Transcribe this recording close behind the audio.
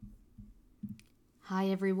Hi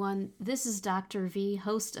everyone, this is Dr. V,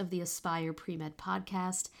 host of the Aspire Pre-Med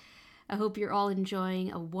podcast. I hope you're all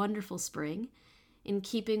enjoying a wonderful spring. In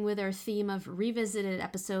keeping with our theme of revisited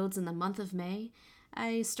episodes in the month of May,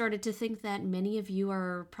 I started to think that many of you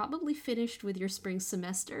are probably finished with your spring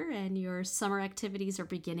semester and your summer activities are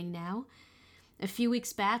beginning now. A few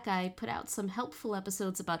weeks back, I put out some helpful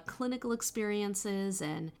episodes about clinical experiences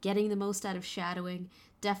and getting the most out of shadowing.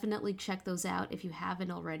 Definitely check those out if you haven't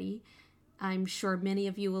already. I'm sure many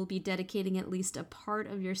of you will be dedicating at least a part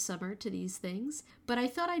of your summer to these things, but I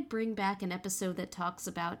thought I'd bring back an episode that talks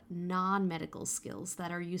about non-medical skills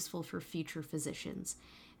that are useful for future physicians.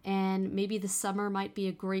 And maybe the summer might be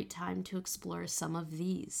a great time to explore some of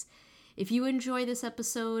these. If you enjoy this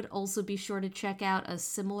episode, also be sure to check out a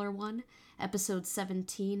similar one, episode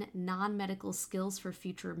 17, Non-Medical Skills for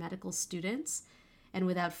Future Medical Students. And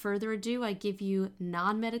without further ado, I give you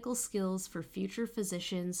Non-Medical Skills for Future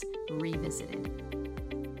Physicians Revisited.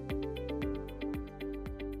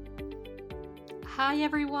 Hi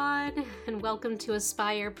everyone, and welcome to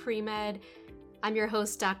Aspire Pre-Med. I'm your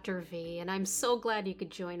host, Dr. V, and I'm so glad you could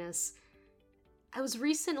join us. I was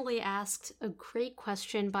recently asked a great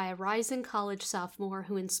question by a rising college sophomore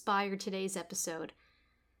who inspired today's episode.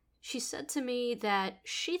 She said to me that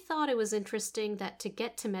she thought it was interesting that to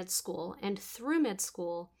get to med school and through med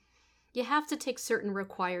school, you have to take certain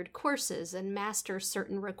required courses and master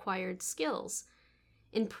certain required skills.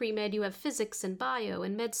 In pre-med, you have physics and bio.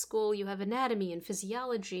 In med school, you have anatomy and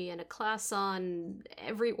physiology and a class on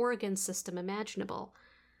every organ system imaginable.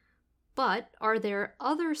 But are there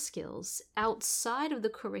other skills outside of the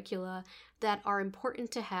curricula that are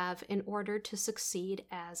important to have in order to succeed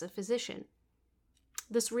as a physician?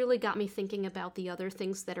 This really got me thinking about the other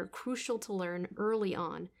things that are crucial to learn early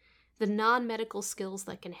on, the non-medical skills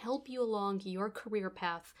that can help you along your career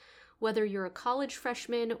path, whether you're a college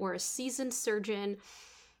freshman or a seasoned surgeon.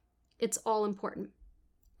 It's all important.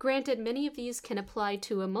 Granted, many of these can apply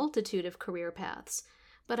to a multitude of career paths,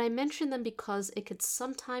 but I mention them because it could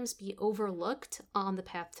sometimes be overlooked on the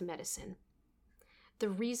path to medicine. The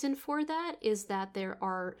reason for that is that there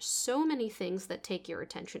are so many things that take your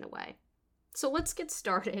attention away. So let's get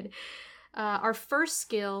started. Our first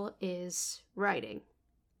skill is writing.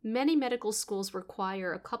 Many medical schools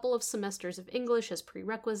require a couple of semesters of English as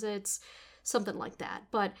prerequisites, something like that,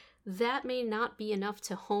 but that may not be enough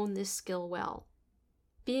to hone this skill well.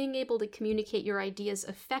 Being able to communicate your ideas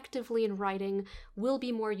effectively in writing will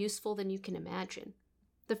be more useful than you can imagine.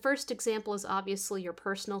 The first example is obviously your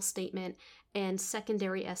personal statement and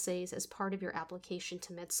secondary essays as part of your application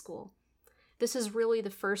to med school. This is really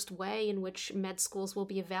the first way in which med schools will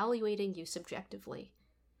be evaluating you subjectively.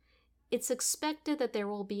 It's expected that there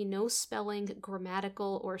will be no spelling,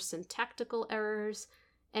 grammatical, or syntactical errors,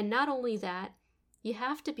 and not only that, you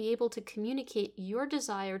have to be able to communicate your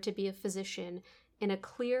desire to be a physician in a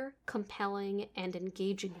clear, compelling, and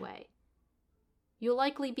engaging way. You'll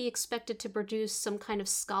likely be expected to produce some kind of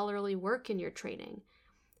scholarly work in your training,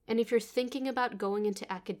 and if you're thinking about going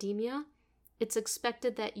into academia, it's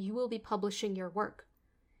expected that you will be publishing your work.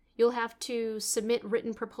 You'll have to submit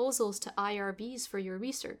written proposals to IRBs for your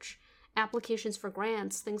research, applications for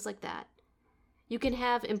grants, things like that. You can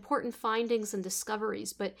have important findings and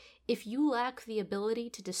discoveries, but if you lack the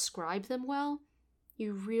ability to describe them well,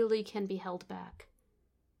 you really can be held back.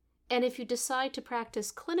 And if you decide to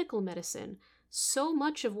practice clinical medicine, so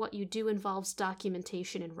much of what you do involves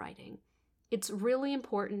documentation and writing. It's really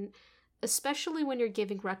important, especially when you're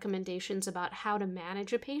giving recommendations about how to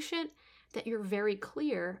manage a patient, that you're very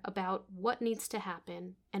clear about what needs to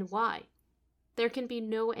happen and why. There can be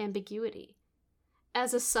no ambiguity.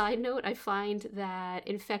 As a side note, I find that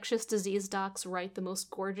infectious disease docs write the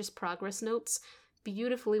most gorgeous progress notes,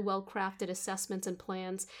 beautifully well-crafted assessments and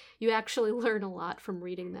plans. You actually learn a lot from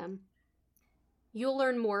reading them. You'll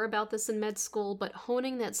learn more about this in med school, but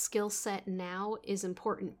honing that skill set now is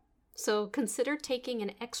important. So consider taking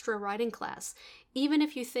an extra writing class, even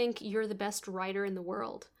if you think you're the best writer in the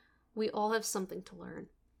world. We all have something to learn.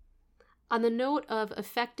 On the note of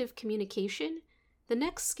effective communication, the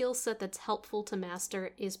next skill set that's helpful to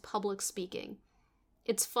master is public speaking.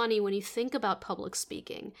 It's funny, when you think about public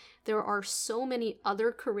speaking, there are so many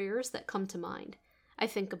other careers that come to mind. I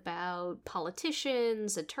think about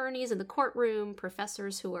politicians, attorneys in the courtroom,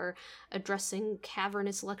 professors who are addressing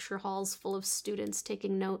cavernous lecture halls full of students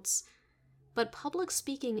taking notes. But public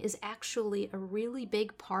speaking is actually a really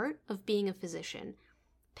big part of being a physician.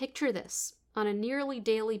 Picture this. On a nearly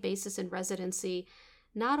daily basis in residency,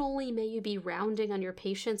 not only may you be rounding on your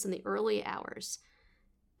patients in the early hours,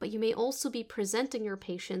 but you may also be presenting your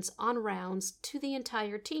patients on rounds to the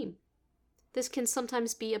entire team. This can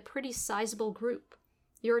sometimes be a pretty sizable group.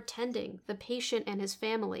 your attending, the patient and his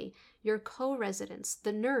family, your co-residents,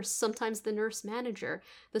 the nurse, sometimes the nurse manager,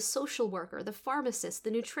 the social worker, the pharmacist,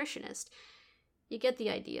 the nutritionist. You get the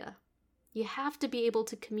idea. You have to be able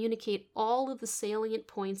to communicate all of the salient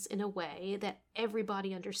points in a way that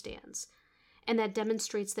everybody understands, and that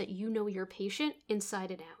demonstrates that you know your patient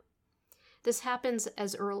inside and out. This happens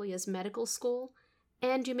as early as medical school,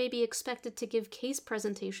 and you may be expected to give case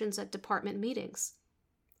presentations at department meetings.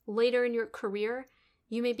 Later in your career,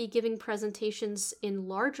 you may be giving presentations in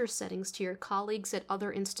larger settings to your colleagues at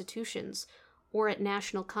other institutions or at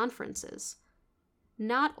national conferences.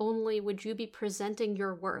 Not only would you be presenting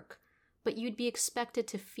your work, but you'd be expected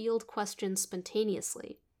to field questions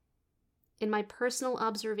spontaneously. In my personal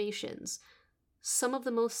observations, some of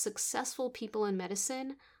the most successful people in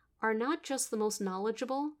medicine are not just the most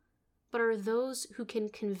knowledgeable, but are those who can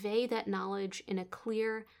convey that knowledge in a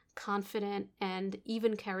clear, confident, and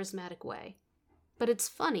even charismatic way. But it's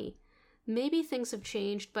funny, maybe things have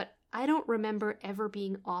changed, but I don't remember ever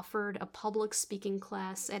being offered a public speaking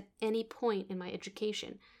class at any point in my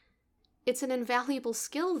education. It's an invaluable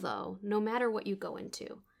skill, though, no matter what you go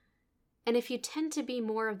into. And if you tend to be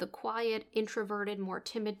more of the quiet, introverted, more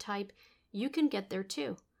timid type, you can get there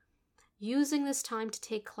too. Using this time to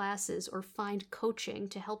take classes or find coaching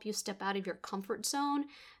to help you step out of your comfort zone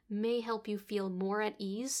may help you feel more at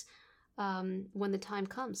ease when the time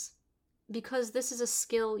comes, because this is a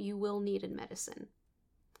skill you will need in medicine.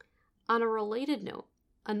 On a related note,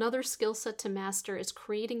 another skill set to master is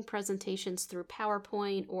creating presentations through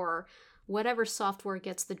PowerPoint or whatever software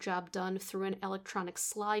gets the job done through an electronic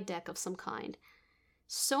slide deck of some kind.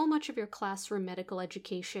 So much of your classroom medical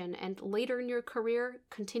education and later in your career,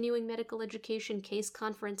 continuing medical education, case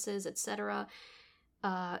conferences, etc.,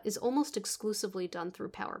 is almost exclusively done through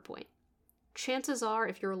PowerPoint. Chances are,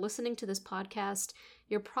 if you're listening to this podcast,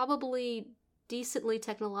 you're probably decently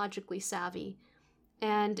technologically savvy.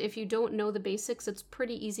 And if you don't know the basics, it's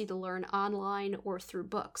pretty easy to learn online or through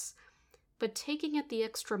books. But taking it the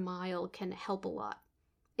extra mile can help a lot.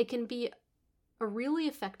 It can be a really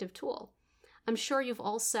effective tool. I'm sure you've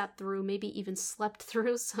all sat through, maybe even slept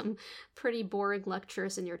through some pretty boring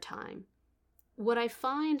lectures in your time. What I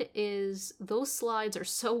find is those slides are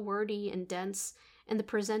so wordy and dense, and the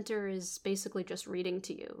presenter is basically just reading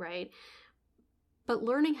to you, right? But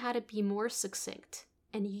learning how to be more succinct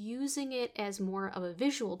and using it as more of a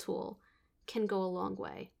visual tool can go a long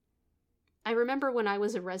way. I remember when I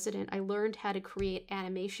was a resident, I learned how to create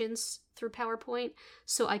animations through PowerPoint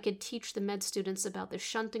so I could teach the med students about the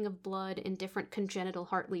shunting of blood in different congenital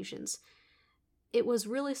heart lesions. It was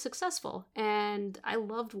really successful, and I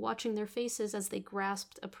loved watching their faces as they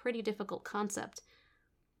grasped a pretty difficult concept.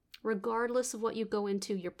 Regardless of what you go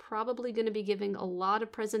into, you're probably going to be giving a lot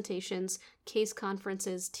of presentations, case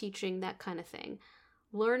conferences, teaching, that kind of thing.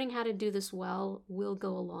 Learning how to do this well will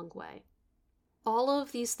go a long way. All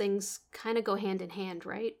of these things kind of go hand in hand,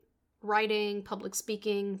 right? Writing, public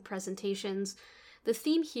speaking, presentations. The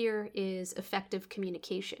theme here is effective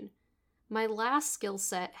communication. My last skill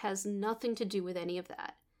set has nothing to do with any of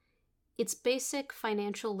that. It's basic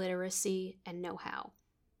financial literacy and know-how.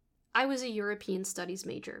 I was a European studies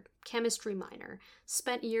major, chemistry minor,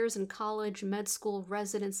 spent years in college, med school,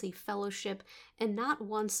 residency, fellowship, and not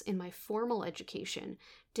once in my formal education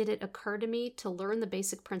did it occur to me to learn the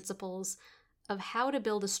basic principles of how to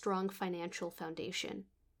build a strong financial foundation.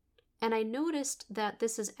 And I noticed that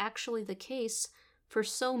this is actually the case for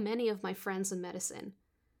so many of my friends in medicine.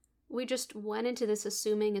 We just went into this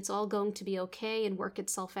assuming it's all going to be okay and work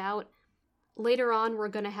itself out. Later on, we're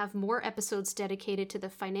going to have more episodes dedicated to the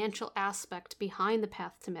financial aspect behind the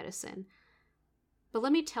path to medicine. But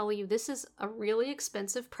let me tell you, this is a really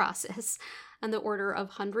expensive process on the order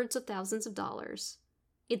of hundreds of thousands of dollars.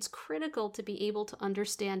 It's critical to be able to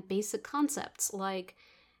understand basic concepts like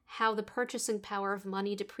how the purchasing power of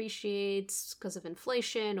money depreciates because of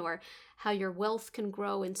inflation, or how your wealth can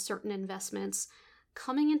grow in certain investments.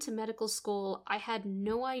 Coming into medical school, I had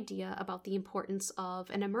no idea about the importance of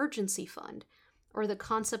an emergency fund, or the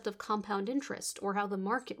concept of compound interest, or how the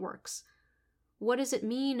market works. What does it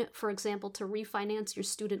mean, for example, to refinance your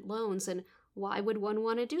student loans, and why would one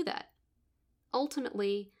want to do that?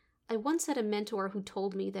 Ultimately, I once had a mentor who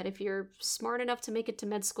told me that if you're smart enough to make it to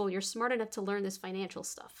med school, you're smart enough to learn this financial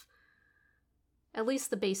stuff. At least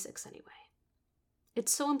the basics, anyway.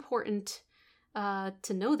 It's so important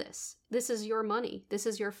to know this. This is your money. This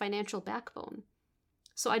is your financial backbone.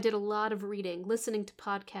 So I did a lot of reading, listening to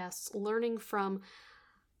podcasts, learning from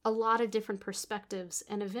a lot of different perspectives,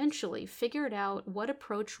 and eventually figured out what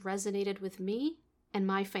approach resonated with me and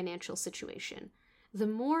my financial situation. The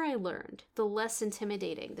more I learned, the less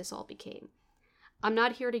intimidating this all became. I'm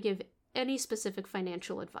not here to give any specific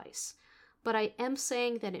financial advice, but I am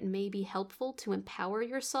saying that it may be helpful to empower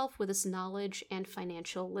yourself with this knowledge and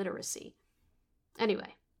financial literacy.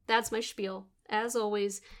 Anyway, that's my spiel. As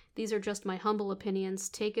always, these are just my humble opinions,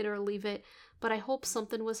 take it or leave it, but I hope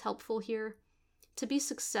something was helpful here. To be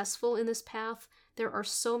successful in this path, there are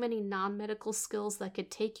so many non-medical skills that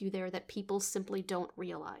could take you there that people simply don't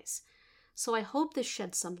realize. So I hope this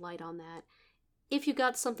sheds some light on that. If you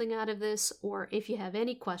got something out of this, or if you have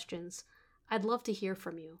any questions, I'd love to hear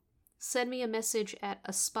from you. Send me a message at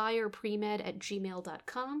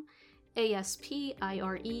aspirepremed@gmail.com,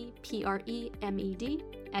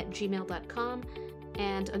 aspirepremed@gmail.com,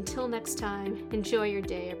 and until next time, enjoy your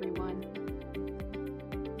day, everyone.